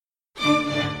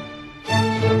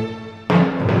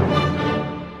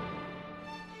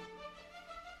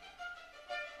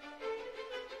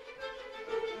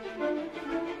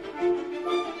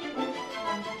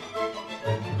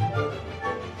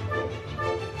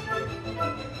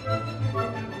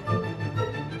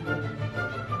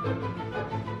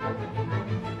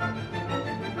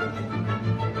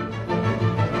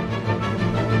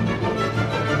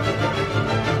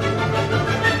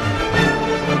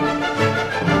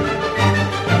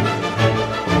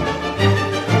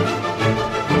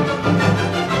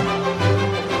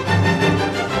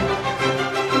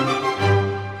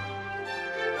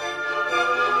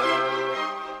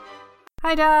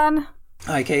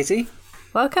Hi, Katie.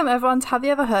 Welcome, everyone, to Have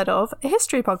You Ever Heard Of, a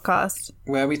history podcast.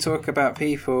 Where we talk about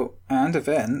people and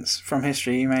events from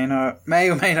history you may or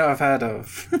may not have heard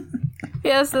of.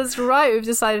 Yes, that's right. We've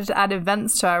decided to add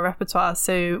events to our repertoire.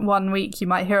 So one week you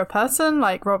might hear a person,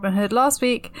 like Robin Hood last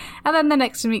week, and then the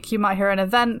next week you might hear an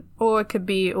event, or it could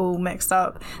be all mixed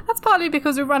up. That's partly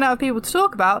because we've run out of people to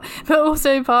talk about, but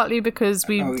also partly because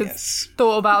we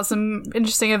thought about some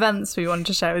interesting events we wanted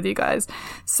to share with you guys.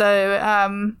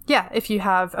 So, if you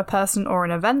have a person or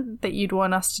an event that you'd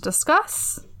want us to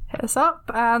discuss, hit us up,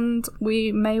 and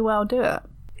we may well do it.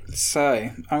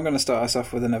 So, I'm going to start us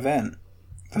off with an event.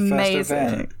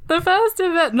 Amazing. The first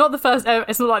event, not the first,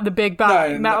 it's not like the Big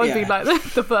Bang. That would be like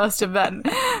the first event,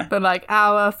 but like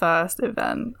our first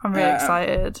event. I'm really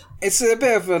excited. It's a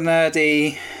bit of a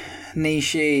nerdy,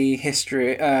 niche-y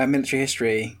history, military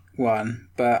history one,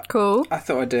 but cool. I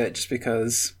thought I'd do it just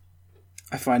because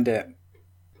I find it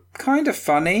kind of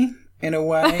funny in a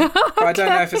way, okay. But I don't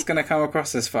know if it's going to come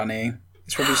across as funny.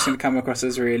 It's probably just going to come across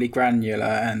as really granular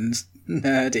and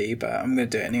nerdy, but I'm going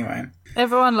to do it anyway.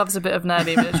 Everyone loves a bit of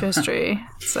nerdy military history,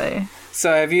 so...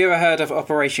 So, have you ever heard of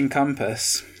Operation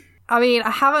Compass? I mean,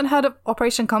 I haven't heard of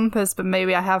Operation Compass, but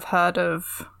maybe I have heard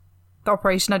of the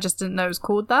operation. I just didn't know it was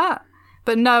called that.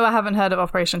 But no, I haven't heard of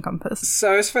Operation Compass.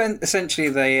 So, it's essentially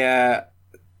the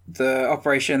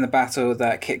operation, the battle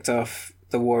that kicked off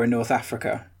the war in North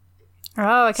Africa.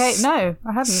 Oh, okay. No,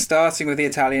 I hadn't. Starting with the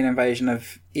Italian invasion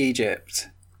of Egypt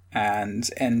and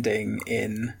ending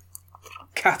in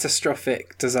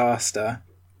catastrophic disaster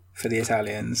for the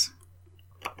Italians.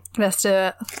 Let's do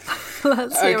it.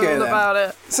 Let's hear all about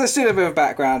it. So let's do a bit of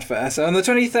background first. So on the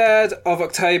 23rd of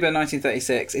October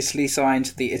 1936, Italy signed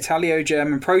the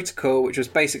Italo-German Protocol, which was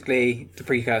basically the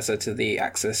precursor to the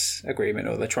Axis Agreement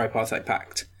or the Tripartite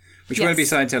Pact, which won't be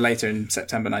signed until later in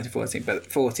September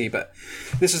 1940, but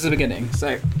this was the beginning.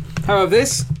 So, however,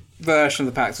 this version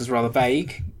of the pact was rather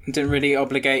vague and didn't really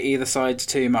obligate either side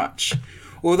too much.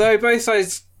 Although both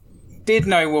sides did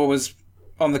know war was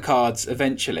on the cards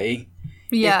eventually,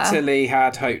 Italy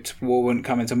had hoped war wouldn't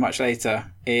come until much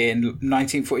later in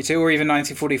 1942 or even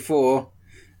 1944.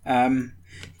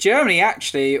 Germany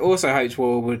actually also hoped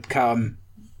war would come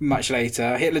much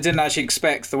later. Hitler didn't actually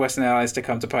expect the Western Allies to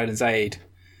come to Poland's aid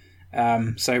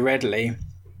so readily.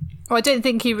 Well, I don't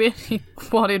think he really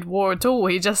wanted war at all.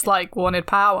 He just, wanted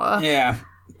power. Yeah.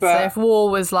 But so if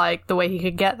war was, the way he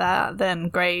could get that, then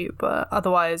great. But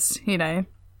otherwise, I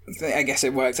guess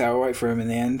it worked out all right for him in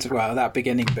the end. Well, that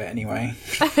beginning bit anyway.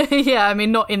 Yeah, I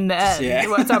mean, not in the end. Yeah.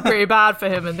 It worked out pretty bad for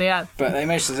him in the end. But they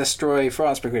managed to destroy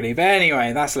France pretty quickly. But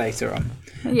anyway, that's later on.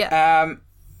 Yeah.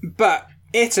 But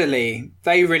Italy,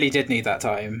 they really did need that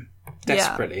time.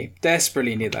 Desperately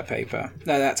need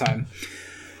that time.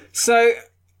 So,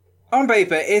 on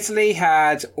paper, Italy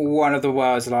had one of the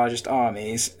world's largest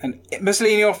armies, and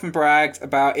Mussolini often bragged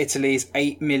about Italy's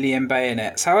 8 million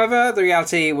bayonets. However, the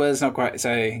reality was not quite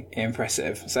so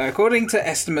impressive. So, according to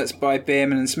estimates by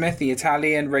Bierman and Smith, the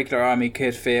Italian regular army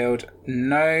could field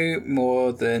no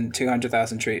more than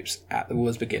 200,000 troops at the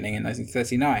war's beginning in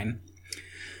 1939.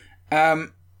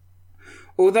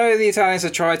 Although the Italians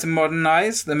had tried to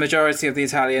modernise, the majority of the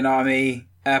Italian army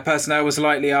personnel was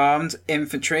lightly armed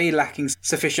infantry, lacking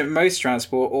sufficient motor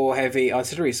transport or heavy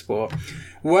artillery support.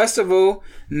 Worst of all,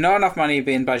 not enough money had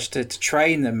been budgeted to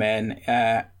train the men,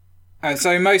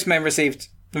 so most men received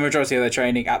the majority of their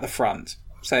training at the front.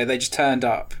 So they just turned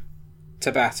up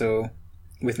to battle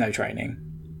with no training.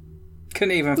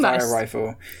 Couldn't even fire a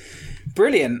rifle.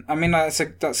 Brilliant. I mean, that's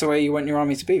the way you want your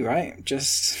army to be, right?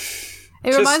 It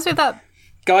reminds me of that...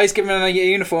 Guys given a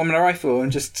uniform and a rifle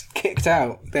and just kicked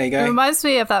out. There you go. It reminds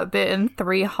me of that bit in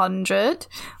 300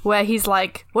 where he's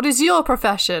like, what is your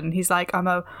profession? He's like, I'm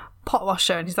a pot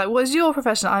washer. And he's like, what is your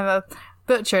profession? I'm a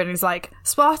butcher. And he's like,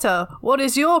 Sparta, what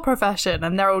is your profession?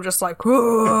 And they're all just like,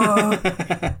 whoa.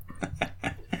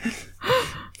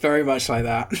 Very much like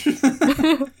that.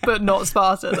 But not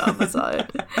Sparta, the other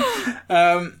side.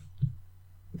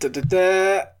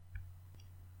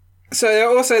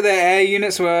 So also their air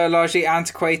units were largely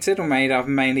antiquated or made up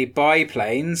mainly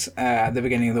biplanes at the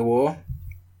beginning of the war.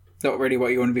 Not really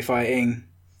what you want to be fighting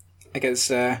against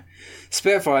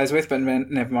Spitfires with, but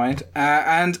never mind.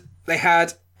 And they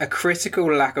had a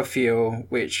critical lack of fuel,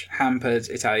 which hampered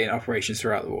Italian operations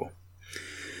throughout the war.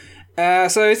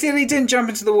 So Italy didn't jump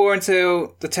into the war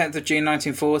until the 10th of June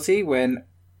 1940, when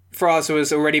France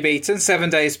was already beaten 7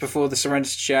 days before the surrender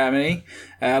to Germany,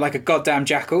 like a goddamn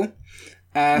jackal.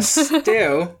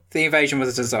 Still, the invasion was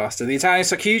a disaster. The Italians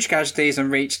took huge casualties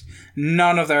and reached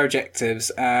none of their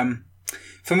objectives.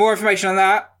 For more information on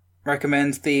that,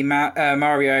 recommend the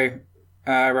Mario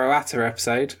Roata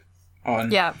episode,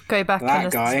 on Yeah, go back that and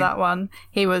listen guy. to that one.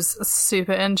 He was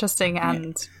super interesting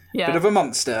and Bit of a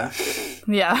monster.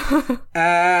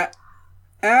 yeah.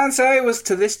 And so it was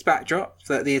to this backdrop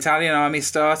that the Italian army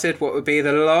started what would be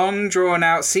the long,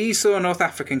 drawn-out Seesaw North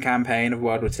African campaign of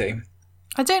World War II.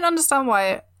 I don't understand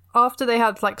why, after they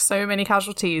had like so many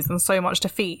casualties and so much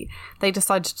defeat, they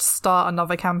decided to start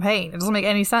another campaign. It doesn't make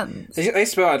any sense. They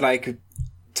started like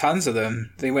tons of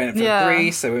them. They went for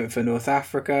Greece. They went for North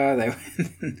Africa.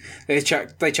 They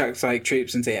chucked like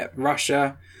troops into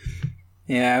Russia.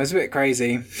 Yeah, it was a bit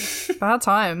crazy. Bad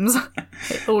times,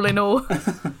 all in all.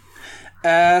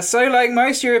 So, like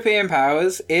most European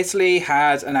powers, Italy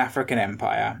had an African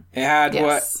empire. It had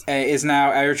what is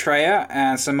now Eritrea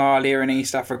and Somalia in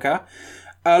East Africa,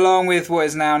 along with what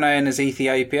is now known as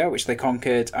Ethiopia, which they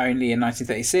conquered only in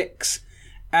 1936,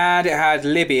 and it had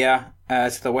Libya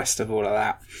to the west of all of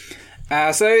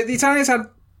that. So the Italians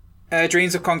had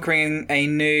dreams of conquering a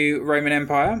new Roman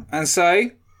Empire, and so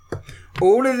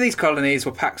all of these colonies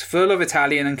were packed full of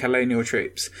Italian and colonial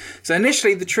troops. So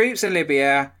initially, the troops in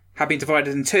Libya had been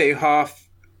divided in two. Half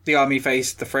the army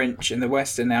faced the French in the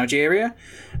west in Algeria,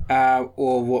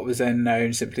 or what was then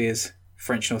known simply as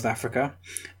French North Africa,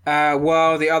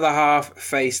 while the other half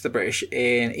faced the British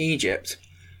in Egypt.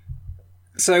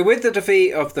 So with the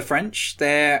defeat of the French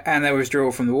and their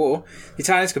withdrawal from the war, the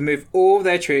Italians could move all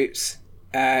their troops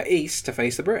east to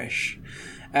face the British.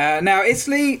 Now,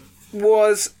 Italy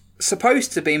was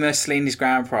supposed to be Mussolini's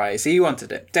grand prize. He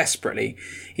wanted it desperately.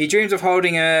 He dreamed of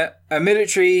holding a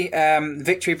military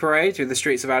victory parade through the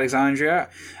streets of Alexandria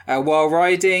while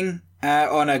riding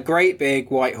on a great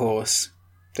big white horse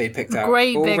they picked out.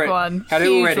 Great big one. Had it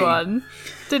Huge already. one.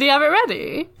 Did he have it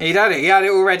ready? He had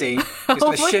it already. He was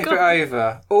going to ship God. it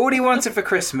over. All he wanted for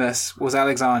Christmas was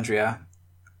Alexandria.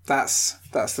 That's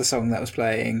the song that was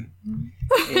playing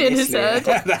in his Italy head.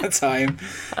 at that time.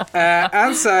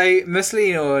 And so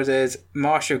Mussolini ordered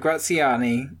Marshal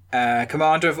Graziani,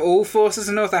 commander of all forces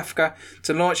in North Africa,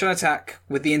 to launch an attack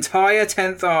with the entire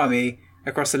 10th Army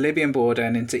across the Libyan border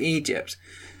and into Egypt.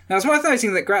 Now, it's worth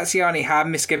noting that Graziani had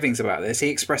misgivings about this. He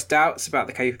expressed doubts about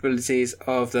the capabilities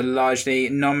of the largely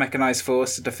non-mechanised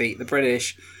force to defeat the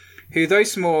British, who, though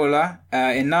smaller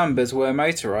in numbers, were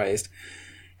motorised.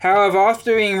 However,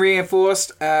 after being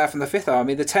reinforced from the 5th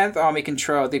Army, the 10th Army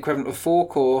controlled the equivalent of 4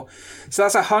 corps. So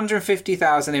that's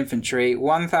 150,000 infantry,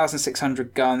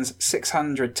 1,600 guns,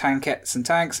 600 tankettes and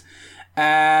tanks,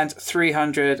 and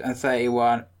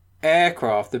 331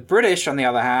 aircraft. The British, on the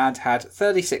other hand, had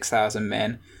 36,000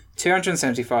 men,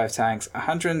 275 tanks,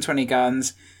 120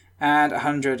 guns, and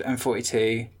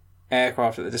 142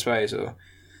 aircraft at the disposal.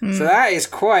 So that is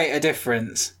quite a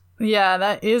difference. Yeah,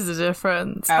 that is a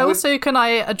difference. And Also, can I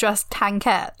address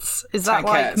tankettes? Is that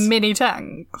like Tankettes. mini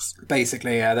tanks?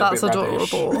 Basically, yeah, they're That's a bit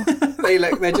rubbish.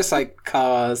 adorable. They're just like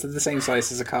cars. They're the same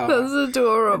size as a car. That's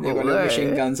adorable. They've got little machine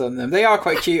though. guns on them. They are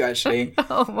quite cute, actually.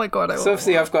 Oh my god, I So want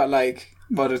obviously one. I've got like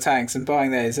model tanks and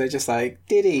buying those. They're just like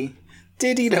diddy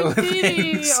little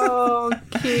things. Oh,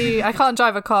 cute. I can't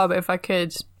drive a car, but if I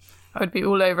could, I would be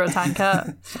all over a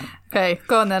tankette. Okay,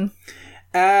 go on then.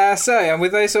 And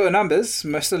with those sort of numbers,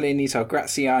 Mussolini told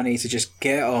Graziani to just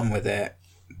get on with it.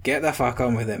 Get the fuck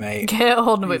on with it, mate. Get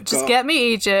on with it. Just got get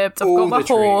me Egypt. I've all got my the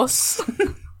troops. horse.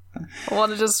 I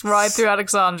want to just ride through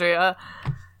Alexandria.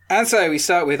 And so we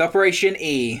start with Operation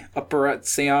E.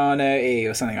 Operazione E,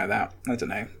 or something like that. I don't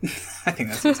know. I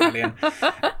think that's Italian.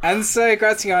 And so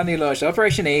Graziani launched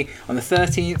Operation E on the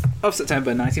 13th of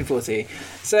September 1940.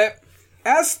 So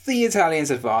as the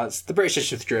Italians advanced, the British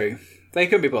just withdrew. They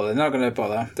couldn't be bothered. They're not going to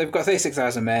bother. They've got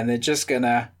 36,000 men. They're just going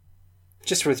to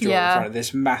withdraw in front of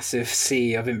this massive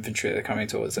sea of infantry that are coming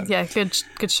towards them. Yeah,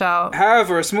 good shout.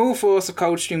 However, a small force of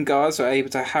Coldstream Guards were able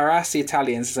to harass the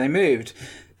Italians as they moved.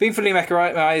 Being fully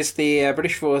mechanised, the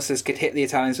British forces could hit the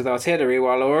Italians with artillery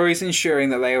while always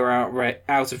ensuring that they were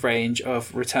out of range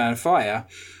of return fire.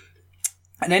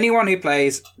 And anyone who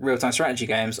plays real-time strategy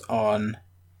games on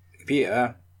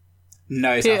computer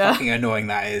knows how fucking annoying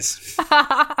that is.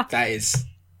 That is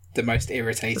the most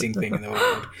irritating thing in the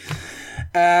world.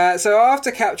 So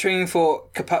after capturing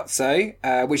Fort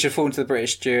Capuzzo, which had fallen to the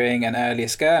British during an earlier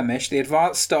skirmish, the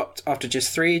advance stopped after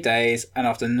just 3 days and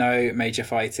after no major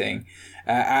fighting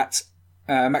at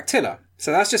Maktila.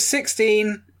 So that's just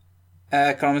 16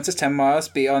 kilometres, 10 miles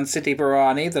beyond Sidi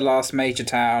Barrani, the last major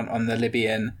town on the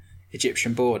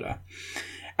Libyan-Egyptian border.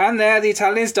 And there, the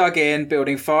Italians dug in,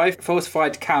 building 5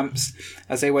 fortified camps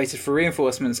as they waited for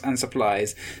reinforcements and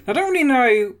supplies. Now, I don't really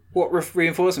know what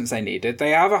reinforcements they needed.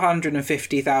 They have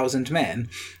 150,000 men.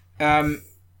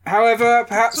 However,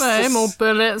 perhaps more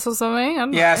bullets or something. I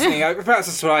don't know. perhaps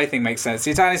the supply thing makes sense.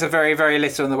 The Italians have very, very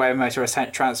little in the way of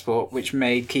motorised transport, which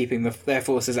made keeping their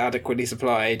forces adequately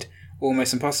supplied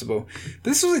almost impossible. But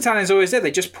this is what the Italians always did.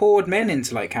 They just poured men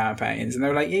into like campaigns, and they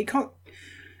were like, "You can't."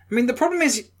 I mean, the problem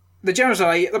is the generals are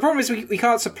like, the problem is we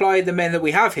can't supply the men that we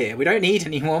have here. We don't need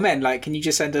any more men. Like, can you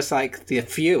just send us like the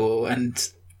fuel and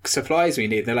supplies we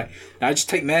need? They're like, no, just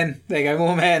take men. There you go,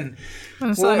 more men.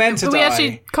 More men to die. We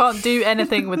actually can't do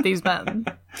anything with these men.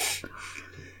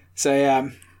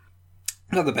 So,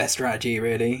 not the best strategy,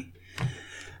 really.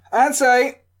 And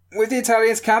so, with the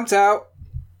Italians camped out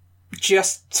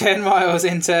just 10 miles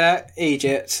into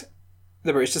Egypt,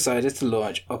 the British decided to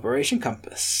launch Operation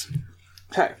Compass.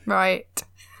 Okay. Right.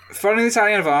 Following the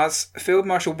Italian advance, Field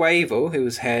Marshal Wavell, who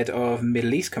was head of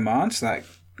Middle East Command, so that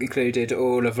included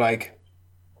all of like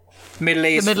Middle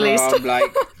East,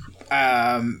 Iraq,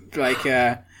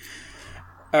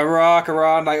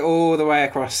 Iran, like all the way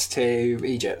across to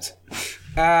Egypt.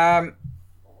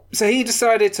 So he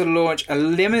decided to launch a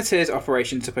limited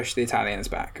operation to push the Italians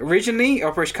back. Originally,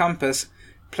 Operation Compass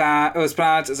was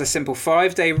planned as a simple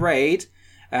 5-day raid,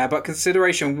 but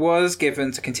consideration was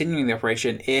given to continuing the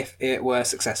operation if it were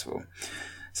successful.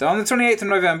 So on the 28th of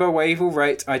November, Wavell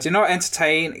wrote, "I do not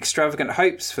entertain extravagant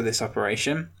hopes for this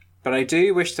operation, but I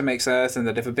do wish to make certain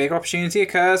that if a big opportunity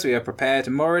occurs, we are prepared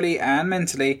morally and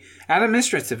mentally and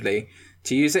administratively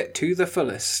to use it to the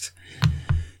fullest."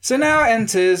 So now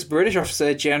enters British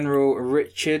officer General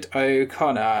Richard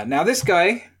O'Connor. Now this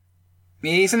guy,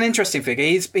 he's an interesting figure.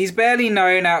 He's barely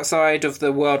known outside of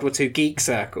the World War II geek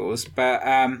circles, but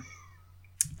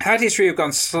had history have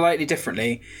gone slightly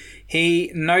differently,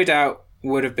 he no doubt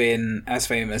would have been as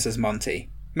famous as Monty.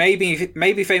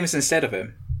 Maybe famous instead of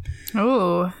him.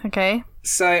 Oh, okay.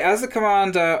 So, as the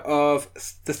commander of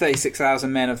the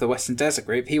 36,000 men of the Western Desert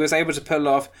Group, he was able to pull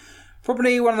off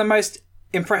probably one of the most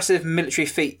impressive military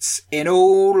feats in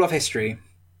all of history.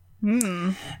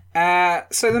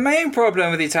 So the main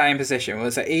problem with the Italian position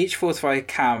was that each fortified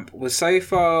camp was so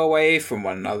far away from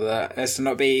one another as to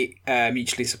not be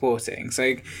mutually supporting.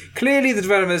 So clearly the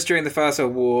developments during the First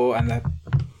World War and the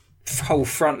whole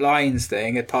front lines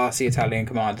thing had passed the Italian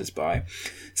commanders by.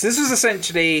 So this was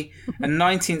essentially a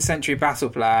 19th century battle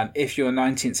plan if your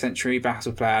 19th century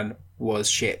battle plan was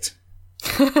shit.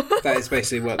 That is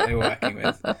basically what they were working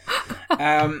with.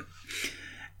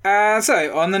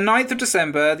 So on the 9th of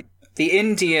December, the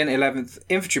Indian 11th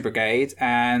Infantry Brigade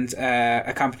and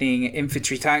accompanying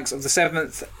infantry tanks of the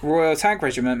 7th Royal Tank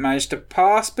Regiment managed to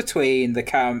pass between the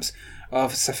camps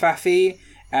of Safafi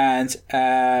and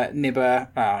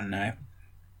Nibaiwa.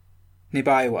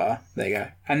 There you go.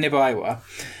 And Nibaiwa.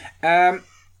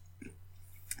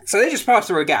 So they just passed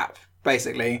through a gap,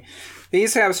 basically.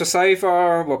 These camps were so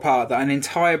far apart that an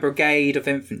entire brigade of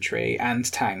infantry and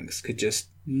tanks could just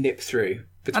nip through.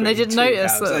 And they didn't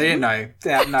notice them. They didn't know.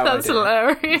 They had no That's idea.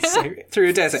 hilarious. So, through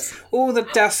a desert. All the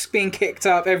dust being kicked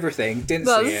up, everything. Didn't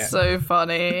see it. That's so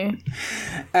funny.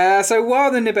 So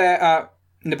while the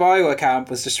Nibaiwa camp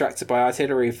was distracted by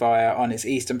artillery fire on its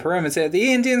eastern perimeter,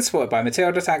 the Indians, supported by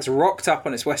Matilda tanks, rocked up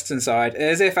on its western side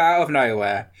as if out of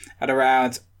nowhere at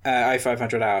around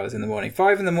 0500 hours in the morning.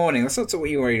 5 in the morning, that's not what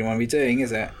you really want to be doing,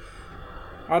 is it?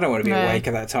 I don't want to be awake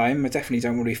at that time. I definitely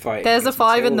don't want to be fighting. There's a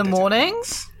 5 in the morning?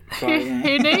 But, yeah.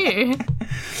 Who knew?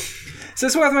 So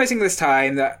it's worth noting this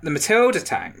time that the Matilda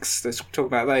tanks, let's talk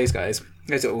about those guys,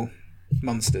 those little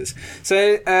monsters.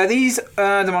 So these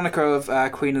earned the moniker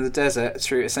of Queen of the Desert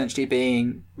through essentially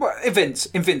being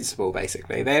invincible,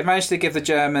 basically. They had managed to give the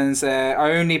Germans their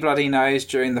only bloody nose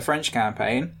during the French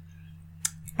campaign,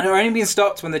 and they're only being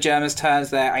stopped when the Germans turned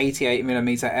their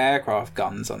 88mm aircraft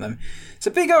guns on them.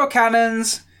 So big old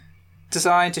cannons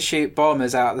designed to shoot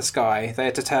bombers out of the sky. They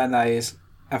had to turn those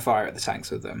and fire at the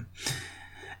tanks with them.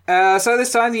 So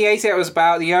this time the 88 was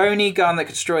about the only gun that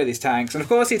could destroy these tanks, and of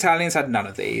course the Italians had none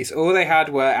of these. All they had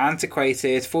were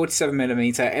antiquated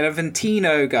 47mm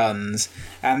Elevantino guns,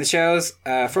 and the shells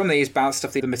from these bounced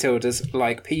off the Matildas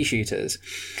like pea shooters.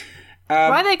 Why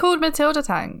are they called Matilda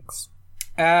tanks?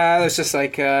 It was just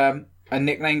like a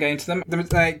nickname going to them.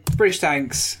 The British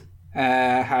tanks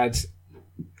had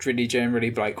really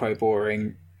generally quite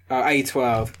boring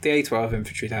A12, the A12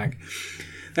 infantry tank.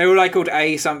 They were called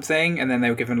A something, and then they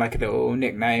were given a little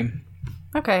nickname.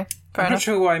 Okay, fair I'm enough. not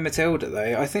sure why Matilda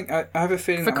though. I think I have a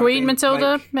feeling For Queen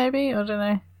Matilda, maybe? I don't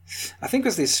know. I think it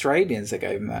was the Australians that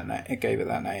gave them gave it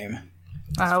that name.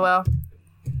 Oh well.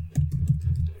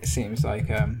 It seems like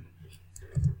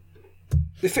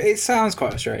it sounds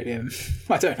quite Australian.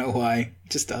 I don't know why.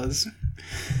 It just does.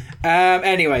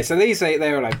 Anyway, so these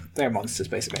they're monsters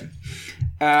basically.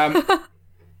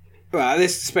 Well,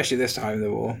 especially this time of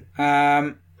the war.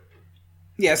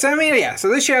 So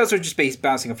the shells would just be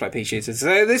bouncing off like pea shooters.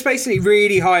 So this basically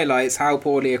really highlights how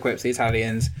poorly equipped the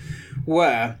Italians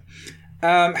were.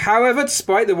 However,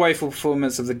 despite the woeful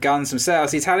performance of the guns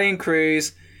themselves, the Italian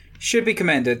crews should be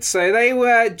commended. So they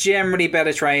were generally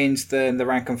better trained than the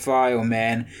rank and file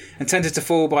men and tended to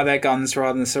fall by their guns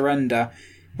rather than surrender,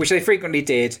 which they frequently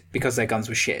did because their guns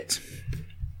were shit.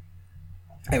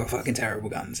 They were fucking terrible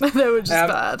guns. They were just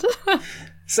bad.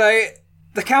 So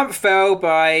the camp fell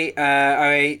by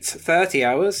 30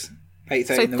 hours. 8:30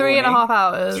 So in the 3.5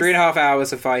 hours. 3.5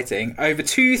 hours of fighting. Over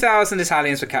 2,000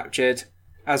 Italians were captured,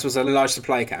 as was a large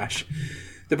supply cache.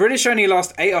 The British only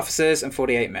lost 8 officers and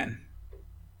 48 men.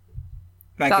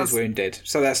 That's wounded.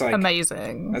 So that's like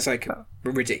amazing. That's like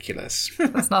ridiculous.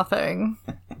 That's nothing.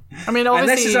 I mean,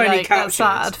 obviously, that's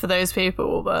sad for those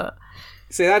people, but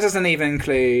see, that doesn't even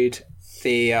include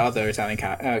the other Italian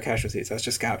casualties. That's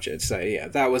just captured. So yeah,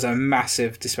 that was a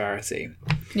massive disparity.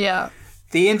 Yeah.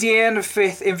 The Indian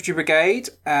 5th Infantry Brigade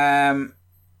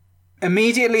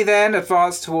immediately then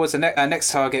advanced towards the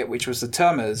next target, which was the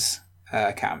Termes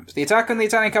camp. The attack on the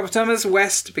Italian camp of Termes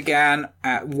West began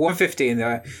at 1:50 in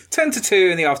the 10 to 2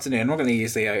 in the afternoon. I'm not going to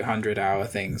use the 800-hour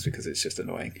things because it's just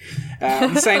annoying.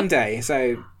 On the same day,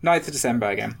 so 9th of December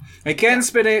again. Again,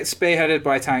 spearheaded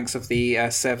by tanks of the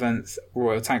 7th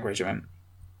Royal Tank Regiment.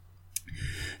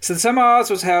 So the Termes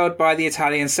was held by the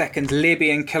Italian 2nd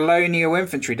Libyan Colonial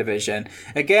Infantry Division.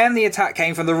 Again, the attack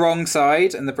came from the wrong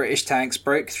side, and the British tanks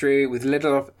broke through with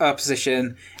little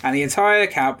opposition, and the entire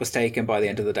camp was taken by the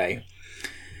end of the day.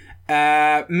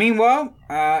 Meanwhile,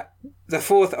 the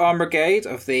 4th Armoured Brigade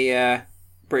of the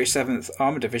British 7th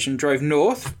Armoured Division drove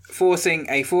north, forcing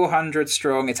a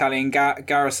 400-strong Italian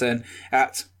garrison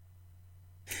at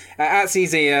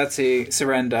Zizia to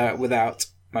surrender without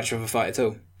much of a fight at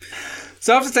all.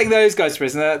 So after taking those guys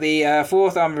prisoner, the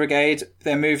 4th Armoured Brigade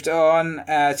then moved on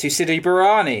to Sidi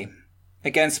Barrani,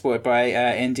 again supported by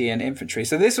Indian infantry.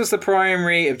 So this was the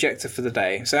primary objective for the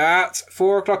day. So at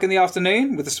 4 o'clock in the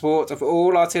afternoon, with the support of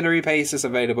all artillery bases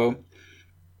available,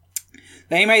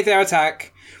 they made their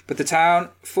attack, with the town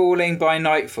falling by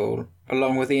nightfall,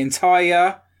 along with the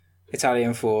entire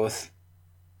Italian 4th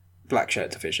Blackshirt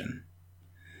Division.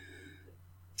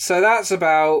 So that's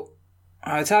about...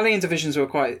 Italian divisions were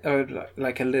quite,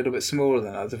 like a little bit smaller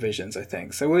than other divisions, I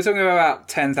think. So we're talking about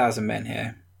 10,000 men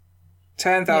here.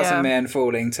 10,000 men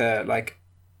falling to, like,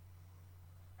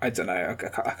 I don't know,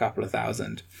 a couple of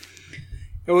thousand.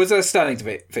 It was a stunning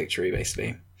victory,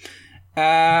 basically.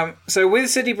 So with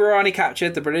Sidi Barrani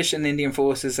captured, the British and Indian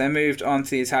forces then moved on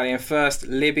to the Italian 1st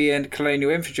Libyan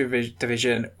Colonial Infantry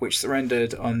Division, which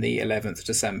surrendered on the 11th of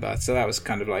December. So that was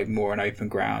kind of like more on open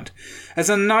ground. As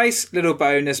a nice little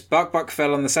bonus, Buck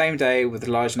fell on the same day with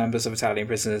large numbers of Italian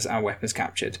prisoners and weapons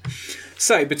captured.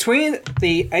 So between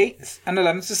the 8th and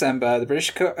 11th of December, the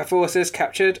British forces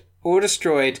captured or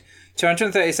destroyed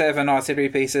 237 artillery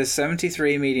pieces,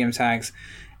 73 medium tanks,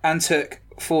 and took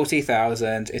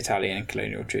 40,000 Italian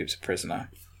colonial troops prisoner.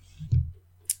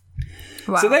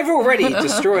 Wow. So they've already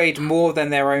destroyed more than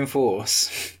their own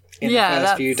force in the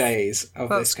first few days of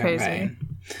this campaign.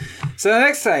 Crazy. So the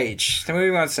next stage, so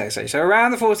moving on to the next stage. So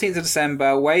around the 14th of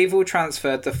December, Wavell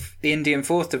transferred the Indian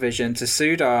 4th Division to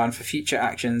Sudan for future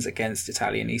actions against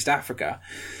Italian East Africa.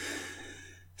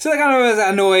 So they kind of was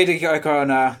annoyed at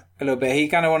O'Connor a little bit. He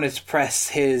kind of wanted to press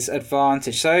his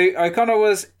advantage. So O'Connor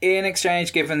was in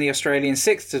exchange given the Australian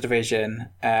 6th Division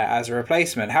as a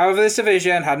replacement. However, this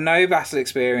division had no battle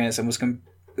experience and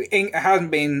hadn't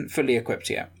been fully equipped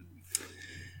yet.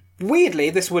 Weirdly,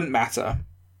 this wouldn't matter.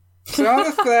 So on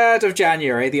the 3rd of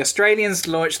January, the Australians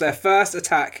launched their first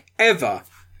attack ever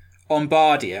on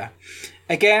Bardia.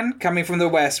 Again, coming from the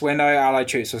west where no Allied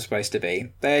troops were supposed to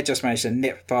be. They had just managed to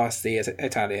nip past the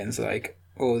Italians like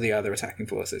all the other attacking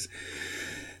forces.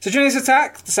 So during this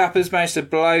attack, the sappers managed to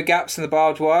blow gaps in the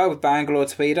barbed wire with Bangalore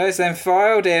torpedoes, then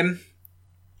filed in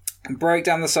and broke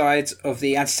down the sides of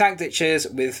the anti-tank ditches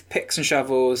with picks and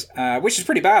shovels, which is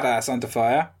pretty badass under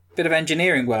fire. Bit of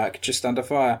engineering work just under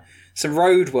fire. Some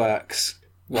road works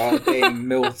while being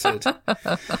melted. So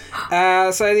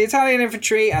the Italian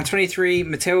infantry and 23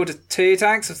 Matilda II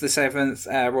tanks of the 7th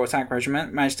Royal Tank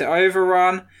Regiment managed to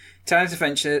overrun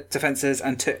Italian defences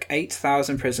and took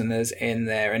 8,000 prisoners in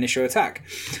their initial attack.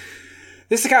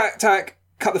 This attack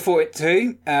cut the fort in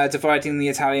two, dividing the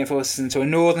Italian forces into a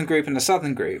northern group and a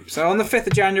southern group. So on the 5th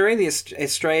of January, the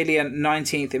Australian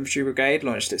 19th Infantry Brigade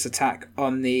launched its attack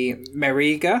on the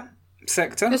Meriga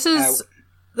sector. This is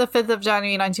the 5th of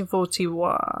January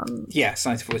 1941. Yes,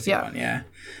 1941,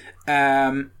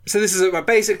 yeah. So this is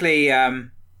basically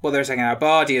what they were taking out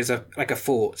Bardi as a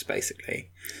fort, basically.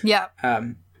 Yeah.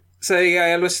 So the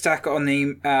Allies attack on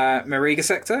the Mariga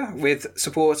sector with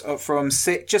support from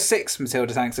just six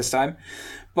Matilda tanks this time.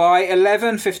 By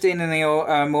 11:15 in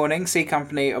the morning, C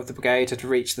Company of the brigade had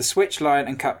reached the switch line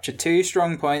and captured 2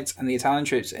 strong points, and the Italian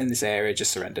troops in this area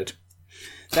just surrendered.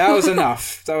 That was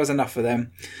enough. That was enough for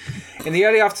them. In the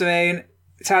early afternoon,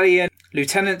 Italian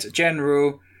Lieutenant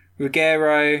General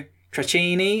Ruggero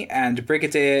Tracchini and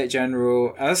Brigadier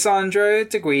General Alessandro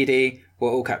De Guidi were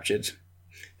all captured.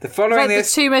 The following the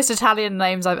 2 most Italian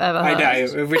names I've ever heard. I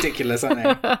know, ridiculous, aren't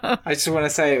they? I just want to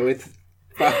say it with...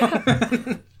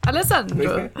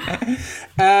 Alessandro.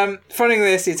 Following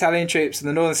this, the Italian troops in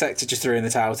the northern sector just threw in the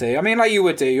towel too. I mean, like you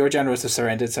would do. Your generals have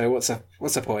surrendered, so what's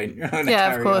the point?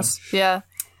 Yeah, of course. On. Yeah.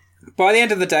 By the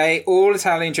end of the day, all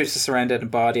Italian troops had surrendered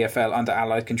and Bardia fell under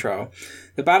Allied control.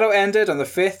 The battle ended on the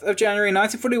 5th of January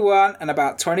 1941, and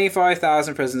about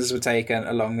 25,000 prisoners were taken,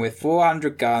 along with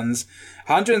 400 guns,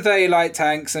 130 light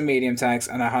tanks and medium tanks,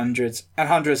 and hundreds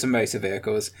of motor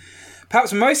vehicles.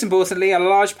 Perhaps most importantly, a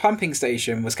large pumping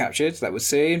station was captured that would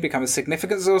soon become a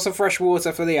significant source of fresh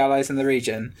water for the Allies in the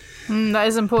region. That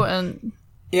is important.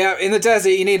 Yeah, in the desert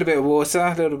you need a bit of water,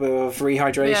 a little bit of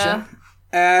rehydration.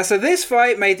 Yeah. So this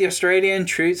fight made the Australian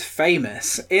troops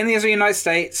famous. In the United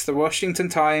States, the Washington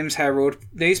Times Herald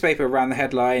newspaper ran the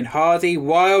headline, "Hardy,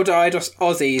 wild-eyed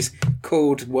Aussies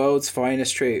called world's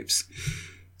finest troops."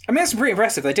 I mean, that's pretty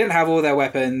impressive. They didn't have all their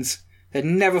weapons. They'd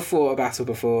never fought a battle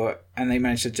before, and they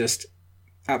managed to just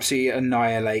absolutely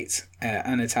annihilate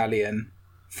an Italian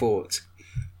fort,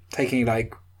 taking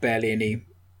like barely any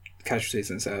casualties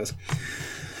themselves.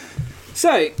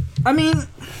 So, I mean,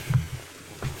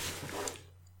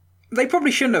 they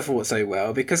probably shouldn't have fought so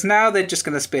well, because now they're just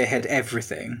going to spearhead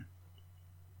everything.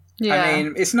 Yeah. I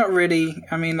mean, it's not really...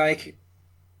 I mean, like,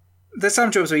 there's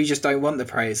some jobs where you just don't want the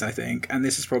praise, I think, and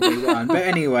this is probably one. But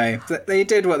anyway, they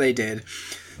did what they did.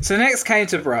 So next came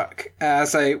Tobruk.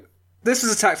 So this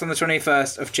was attacked on the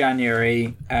 21st of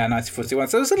January 1941,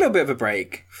 so it was a little bit of a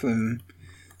break from...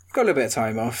 Got a little bit of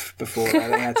time off before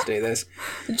they had to do this.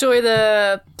 Enjoy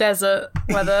the desert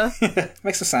weather.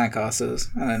 Make some sandcastles.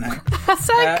 I don't know.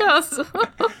 Sandcastle.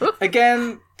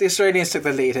 Again, the Australians took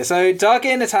the lead here. So dug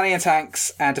in Italian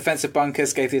tanks and defensive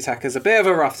bunkers gave the attackers a bit of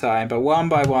a rough time, but one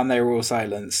by one they were all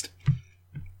silenced.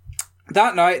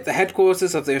 That night, the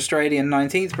headquarters of the Australian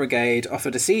 19th Brigade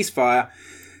offered a ceasefire,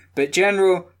 but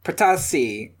General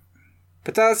Patassi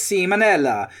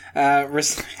Manella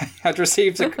had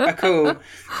received a call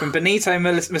from Benito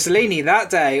Mussolini that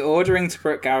day ordering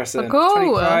Tobruk garrison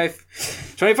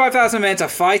 25,000 men to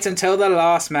fight until the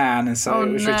last man, and so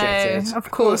it was rejected.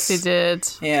 Of course he did.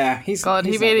 Yeah, he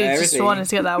really just wanted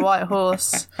to get that white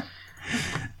horse.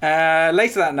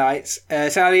 Later that night,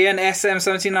 Italian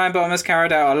SM-79 bombers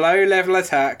carried out a low-level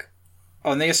attack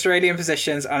on the Australian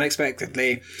positions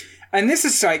unexpectedly. And this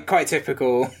is like quite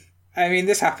typical. I mean,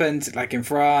 this happened like in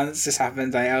France, this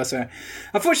happened like elsewhere.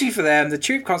 Unfortunately for them, the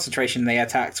troop concentration they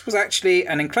attacked was actually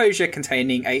an enclosure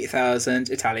containing 8,000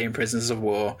 Italian prisoners of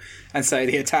war. And so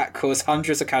the attack caused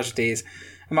hundreds of casualties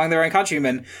among their own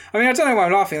countrymen. I mean, I don't know why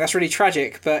I'm laughing, that's really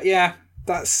tragic, but yeah,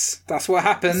 that's what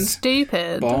happened.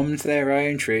 Stupid. Bombed their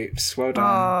own troops. Well done.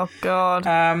 Oh, God.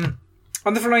 On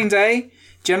the following day,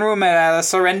 General Merella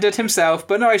surrendered himself,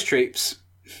 but not his troops.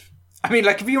 I mean,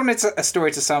 like, if you wanted a story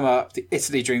to sum up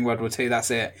Italy during World War II, that's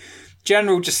it.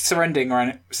 General just surrendering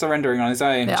on his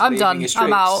own. Yeah, I'm done.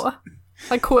 I'm out.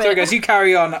 I quit. Sorry, guys, you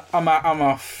carry on. I'm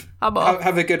off. I'm off.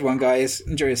 Have a good one, guys.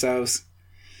 Enjoy yourselves.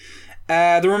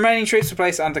 The remaining troops were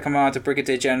placed under command of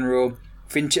Brigadier General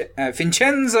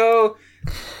Vincenzo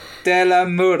della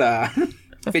Mura.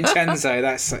 Vincenzo,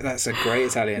 that's a great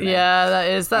Italian name. Yeah, that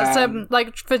is. That's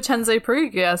like Vincenzo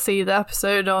Perugia. See the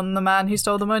episode on the man who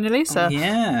stole the Mona Lisa.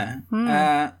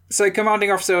 Yeah. So,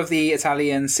 commanding officer of the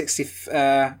Italian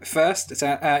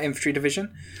 61st Infantry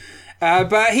Division.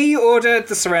 But he ordered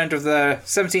the surrender of the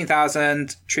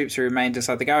 17,000 troops who remained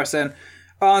inside the garrison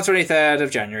on 23rd of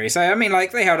January. So, I mean,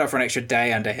 like, they held up for an extra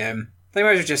day under him. They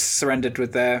might have just surrendered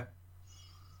with their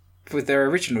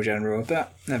original general,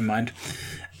 but never mind.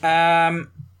 The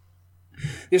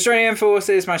Australian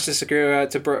forces managed to secure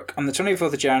Tobruk on the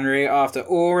 24th of January after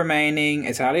all remaining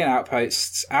Italian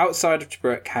outposts outside of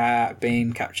Tobruk had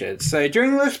been captured. So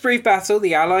during this brief battle,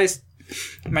 the Allies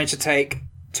managed to take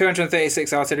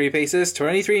 236 artillery pieces,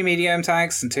 23 medium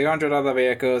tanks and 200 other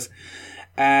vehicles,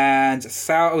 and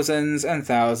thousands and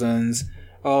thousands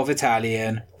of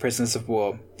Italian prisoners of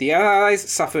war. The Allies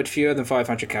suffered fewer than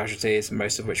 500 casualties,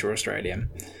 most of which were Australian.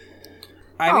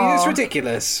 I mean, it's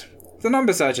ridiculous. The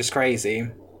numbers are just crazy.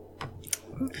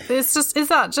 Is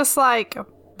that just like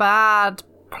bad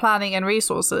planning and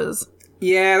resources.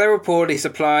 Yeah, they were poorly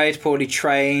supplied, poorly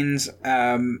trained.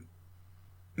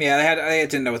 Yeah, they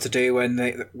didn't know what to do when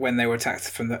they were attacked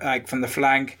from the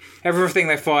flank. Everything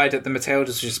they fired at the Matildas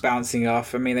was just bouncing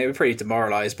off. I mean, they were pretty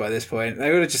demoralised by this point.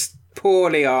 They were just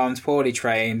poorly armed, poorly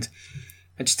trained,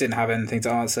 and just didn't have anything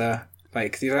to answer.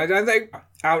 Like, they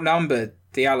outnumbered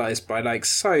the Allies by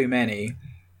so many,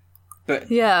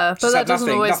 but yeah, but that doesn't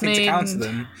always nothing mean to counter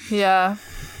them. Yeah.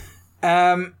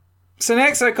 So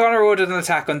next, O'Connor ordered an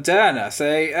attack on Derna.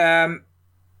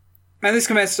 And this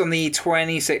commenced on the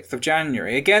 26th of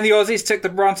January. Again, the Aussies took the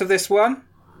brunt of this one.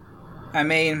 I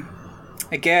mean,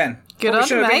 again, good on,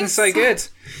 should have been so good.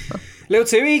 A little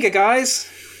too eager, guys.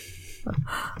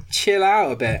 Chill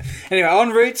out a bit. Anyway, en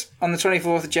route on the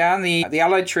 24th of Jan, the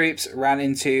Allied troops ran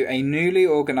into a newly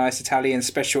organised Italian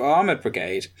Special Armoured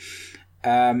Brigade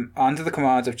under the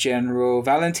command of General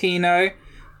Valentino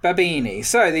Babini.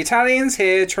 So the Italians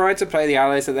here tried to play the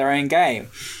Allies at their own game.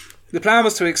 The plan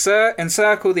was to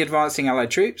encircle the advancing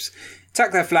Allied troops,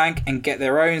 attack their flank, and get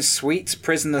their own sweet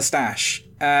prisoner stash.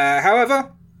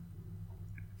 However,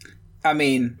 I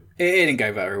mean, it didn't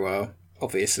go very well,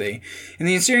 obviously. In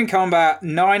the ensuing combat,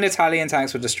 9 Italian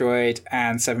tanks were destroyed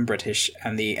and 7 British,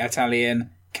 and the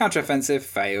Italian counteroffensive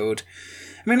failed.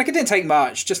 I mean, it didn't take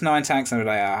much, just 9 tanks, and they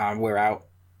were like, we're out.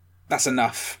 That's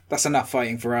enough. That's enough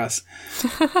fighting for us.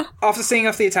 After seeing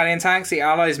off the Italian tanks, the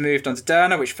Allies moved on to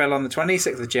Derna, which fell on the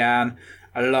 26th of Jan,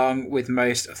 along with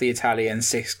most of the Italian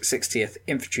 60th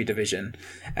Infantry Division,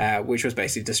 which was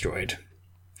basically destroyed.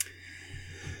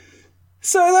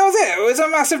 So that was it. It was a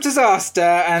massive disaster,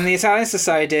 and the Italians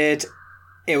decided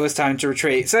it was time to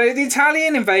retreat. So the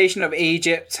Italian invasion of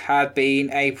Egypt had been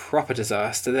a proper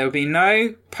disaster. There would be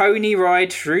no pony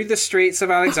ride through the streets of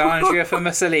Alexandria for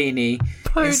Mussolini.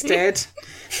 Instead,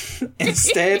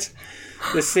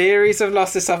 the series of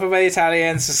losses suffered by the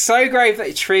Italians was so grave that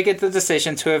it triggered the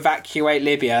decision to evacuate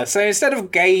Libya. So instead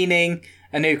of gaining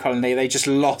a new colony, they just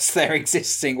lost their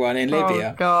existing one in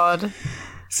Libya. Oh, God.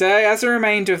 So, as the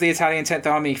remainder of the Italian 10th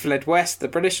Army fled west, the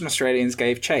British and Australians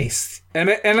gave chase.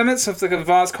 Elements of the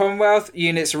advanced Commonwealth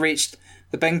units reached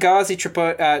the Benghazi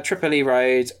Tripoli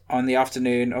road on the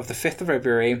afternoon of the 5th of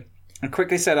February and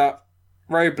quickly set up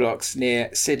roadblocks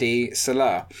near Sidi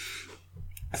Salah.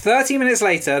 30 minutes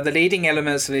later, the leading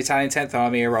elements of the Italian 10th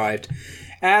Army arrived,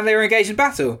 and they were engaged in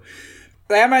battle.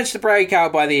 They had managed to break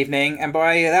out by the evening, and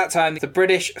by that time, the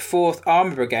British 4th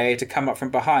Armoured Brigade had come up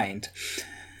from behind.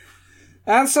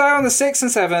 And so on the 6th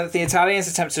and 7th, the Italians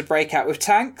attempted to break out with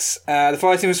tanks. The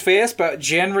fighting was fierce, but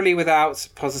generally without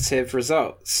positive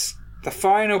results. The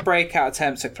final breakout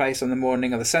attempt took place on the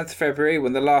morning of the 7th of February,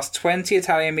 when the last 20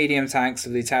 Italian medium tanks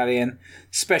of the Italian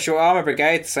Special Armour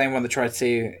Brigade, the same one that tried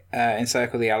to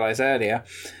encircle the Allies earlier,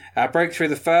 broke through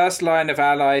the first line of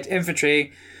Allied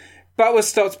infantry, but was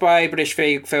stopped by British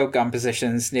field gun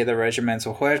positions near the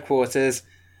regimental headquarters,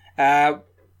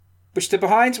 which stood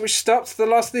behind, which stopped the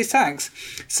loss of these tanks.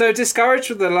 So, discouraged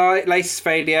with the latest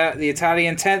failure, the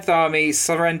Italian 10th Army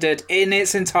surrendered in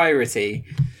its entirety.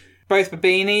 Both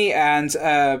Babini and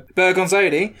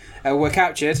Bergonzoli were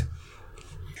captured.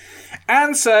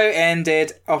 And so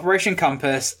ended Operation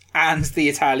Compass and the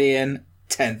Italian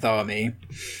 10th Army.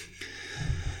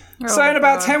 So in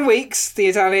about 10 weeks,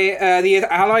 the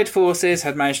Allied forces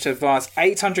had managed to advance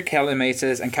 800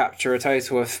 kilometres and capture a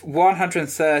total of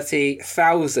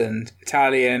 130,000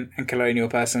 Italian and colonial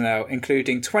personnel,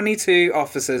 including 22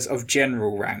 officers of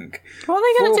general rank. What are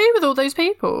they going to do with all those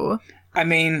people? I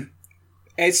mean,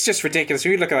 it's just ridiculous.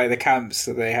 When you look at the camps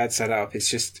that they had set up, it's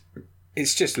just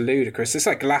ludicrous. It's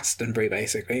like Glastonbury,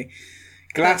 basically.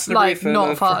 Glastonbury full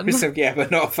not of fun. Yeah,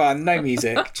 but not fun. No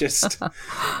music, just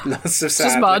lots of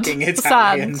sad-looking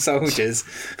Italian soldiers.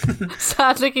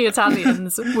 Sad-looking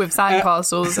Italians with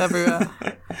sandcastles everywhere.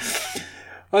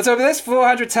 On top of this,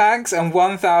 400 tanks and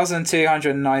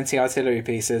 1,290 artillery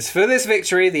pieces. For this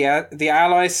victory, the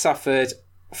Allies suffered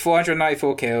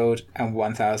 494 killed and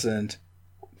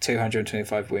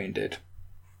 1,225 wounded.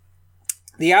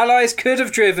 The Allies could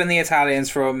have driven the Italians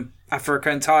from Africa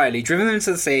entirely, driven them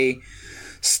to the sea,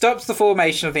 stopped the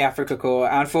formation of the Afrika Korps,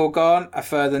 and foregone a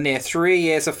further near 3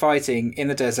 years of fighting in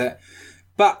the desert.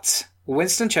 But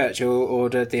Winston Churchill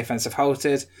ordered the offensive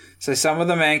halted, so some of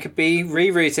the men could be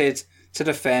rerouted to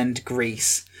defend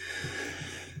Greece.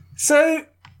 So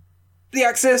the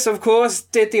Axis, of course,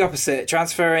 did the opposite,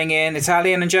 transferring in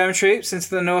Italian and German troops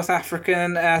into the North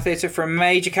African theatre for a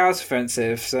major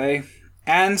counteroffensive.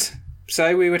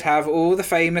 So we would have all the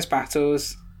famous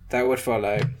battles that would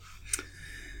follow.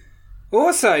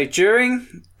 Also, during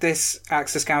this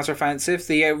Axis counteroffensive,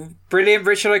 the brilliant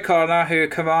Richard O'Connor, who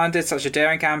commanded such a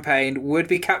daring campaign, would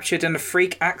be captured in a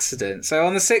freak accident. So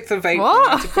on the 6th of April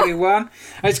 1941,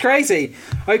 it's crazy.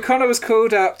 O'Connor was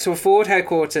called up to a forward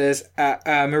headquarters at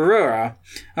Marura.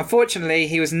 Unfortunately,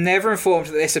 he was never informed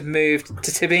that this had moved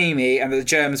to Tibimi and that the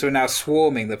Germans were now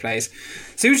swarming the place.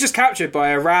 So he was just captured by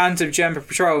a random German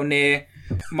patrol near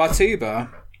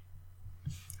Martuba.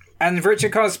 And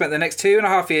Richard Connor spent the next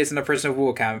 2.5 years in a prisoner of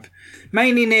war camp,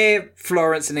 mainly near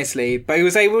Florence in Italy, but he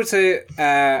was able to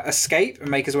escape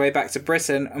and make his way back to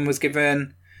Britain and was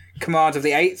given command of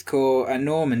the 8th Corps at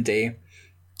Normandy.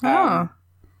 I'll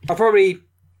probably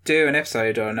do an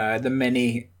episode on the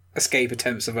many escape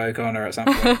attempts of O'Connor at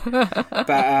some point.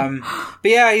 but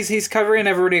yeah, he's covering,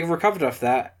 never really recovered off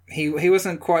that. He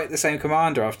wasn't quite the same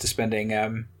commander after spending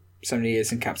so many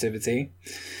years in captivity.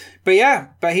 But yeah,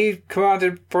 he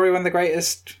commanded probably one of the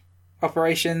greatest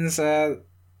operations of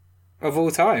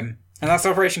all time. And that's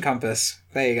Operation Compass.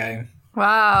 There you go.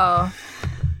 Wow.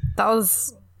 That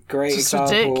was great just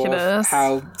example ridiculous. Of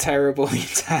how terrible the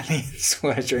Italians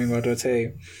were during World War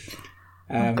II.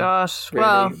 Gosh. Really.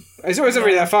 Well, it wasn't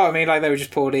really their fault. I mean, like, they were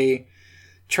just poorly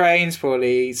trained,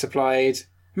 poorly supplied.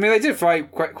 I mean, they did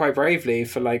fight quite bravely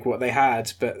for like what they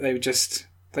had, but they were just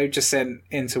sent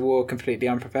into war completely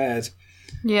unprepared.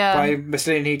 yeah. By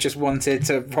Mussolini just wanted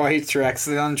to ride through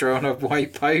Alexandria on a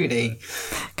white pony.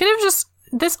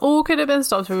 This all could have been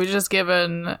stopped if we were just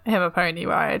given him a pony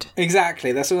ride.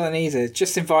 Exactly, that's all I needed.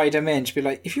 Just invite him in. Just be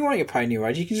like, if you want your pony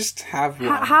ride, you can just have one.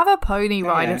 Have a pony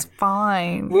ride, Yeah. it's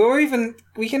fine.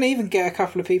 We can even get a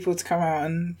couple of people to come out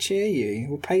and cheer you.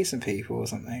 We'll pay some people or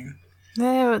something.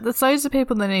 Yeah, there's loads of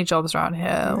people that need jobs around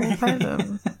here. We'll pay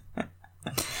them.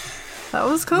 That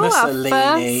was cool. Mussolini.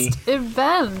 Our first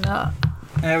event.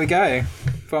 There we go.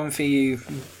 One for you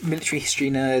military history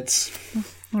nerds.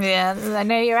 Yeah, I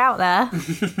know you're out there.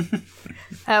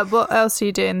 What else are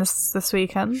you doing this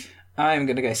weekend? I'm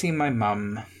going to go see my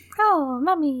mum Oh,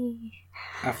 mummy.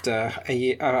 after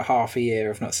half a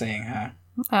year of not seeing her.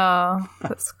 Oh,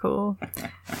 that's cool.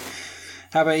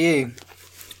 How about you?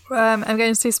 I'm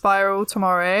going to see Spiral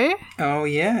tomorrow. Oh,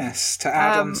 yes. To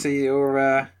add on to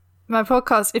your... My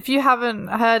podcast, if you haven't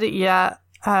heard it yet,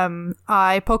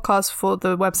 I podcast for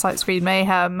the website Screen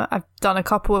Mayhem. I've done a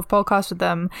couple of podcasts with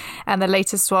them, and the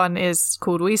latest one is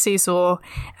called We See Saw,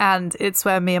 and it's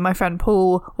where me and my friend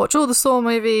Paul watch all the Saw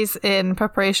movies in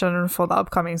preparation for the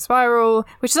upcoming Spiral,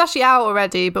 which is actually out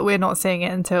already, but we're not seeing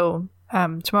it until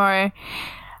tomorrow.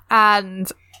 And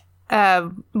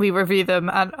we review them,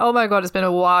 and oh my god, it's been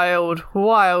a wild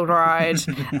ride.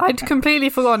 I'd completely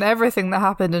forgotten everything that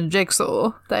happened in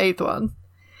Jigsaw, the 8th one.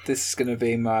 This is going to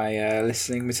be my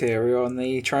listening material on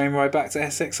the train ride back to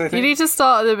Essex, I think. You need to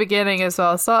start at the beginning as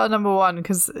well. Start at number 1,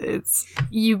 because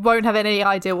you won't have any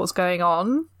idea what's going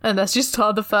on unless you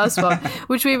start the first one,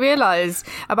 which we realised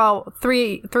about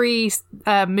three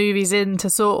movies into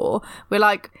Saw. We're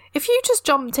like, if you just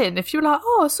jumped in, if you were like,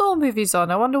 oh, a Saw movie's on,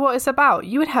 I wonder what it's about,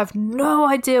 you would have no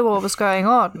idea what was going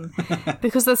on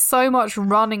because there's so much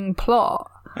running plot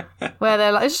where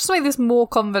they're like, let's just make this more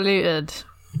convoluted.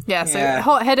 Yeah, so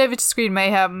head over to Screen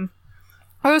Mayhem.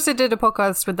 I also did a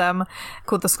podcast with them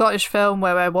called The Scottish Film,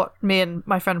 where me and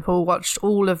my friend Paul watched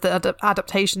all of the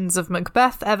adaptations of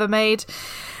Macbeth ever made.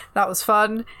 That was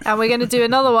fun. And we're going to do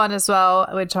another one as well,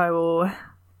 which I will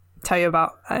tell you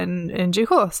about in due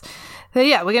course. So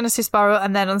yeah, we're going to see Spiral.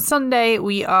 And then on Sunday,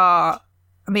 me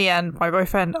and my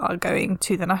boyfriend are going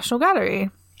to the National Gallery.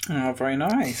 Oh, very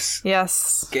nice.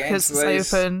 Yes, because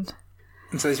it's open.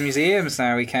 Into those museums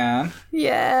now we can.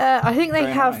 Yeah, I think they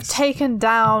Very have nice. taken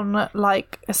down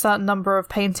like a certain number of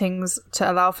paintings to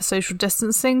allow for social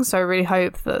distancing, so I really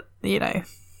hope that,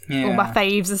 all my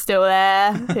faves are still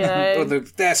there. Well,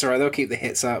 that's all right, they'll keep the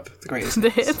hits up. The greatest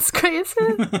The hits. greatest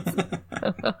hits.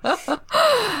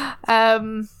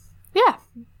 Yeah,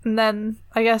 and then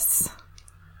I guess,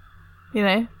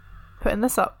 putting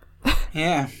this up.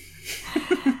 Yeah.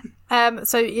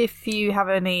 So if you have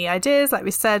any ideas, like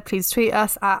we said, please tweet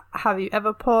us at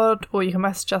HaveYouEverPod, or you can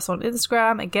message us on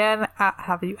Instagram, again, at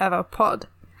HaveYouEverPod.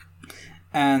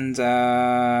 And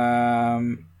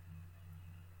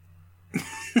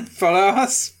follow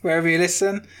us wherever you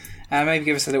listen, and maybe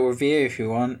give us a little review if you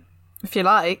want. If you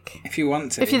like. If you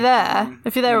want to. If you're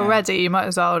there already, you might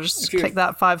as well just click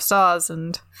that 5 stars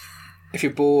and... If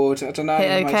you're bored, I don't know,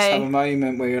 hit you might okay. just have a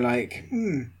moment where you're like,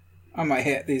 I might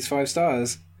hit these 5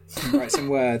 stars and write some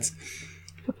words.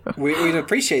 We'd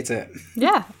appreciate it.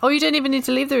 Yeah. Or you don't even need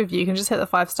to leave the review. You can just hit the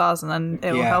 5 stars and then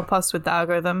it will help us with the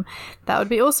algorithm. That would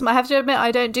be awesome. I have to admit,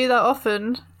 I don't do that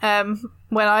often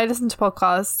when I listen to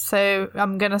podcasts. So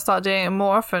I'm going to start doing it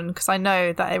more often because I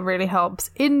know that it really helps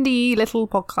indie little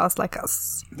podcasts like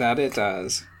us. That it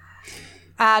does.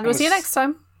 And we'll see you next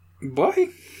time. Bye.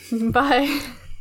 Bye.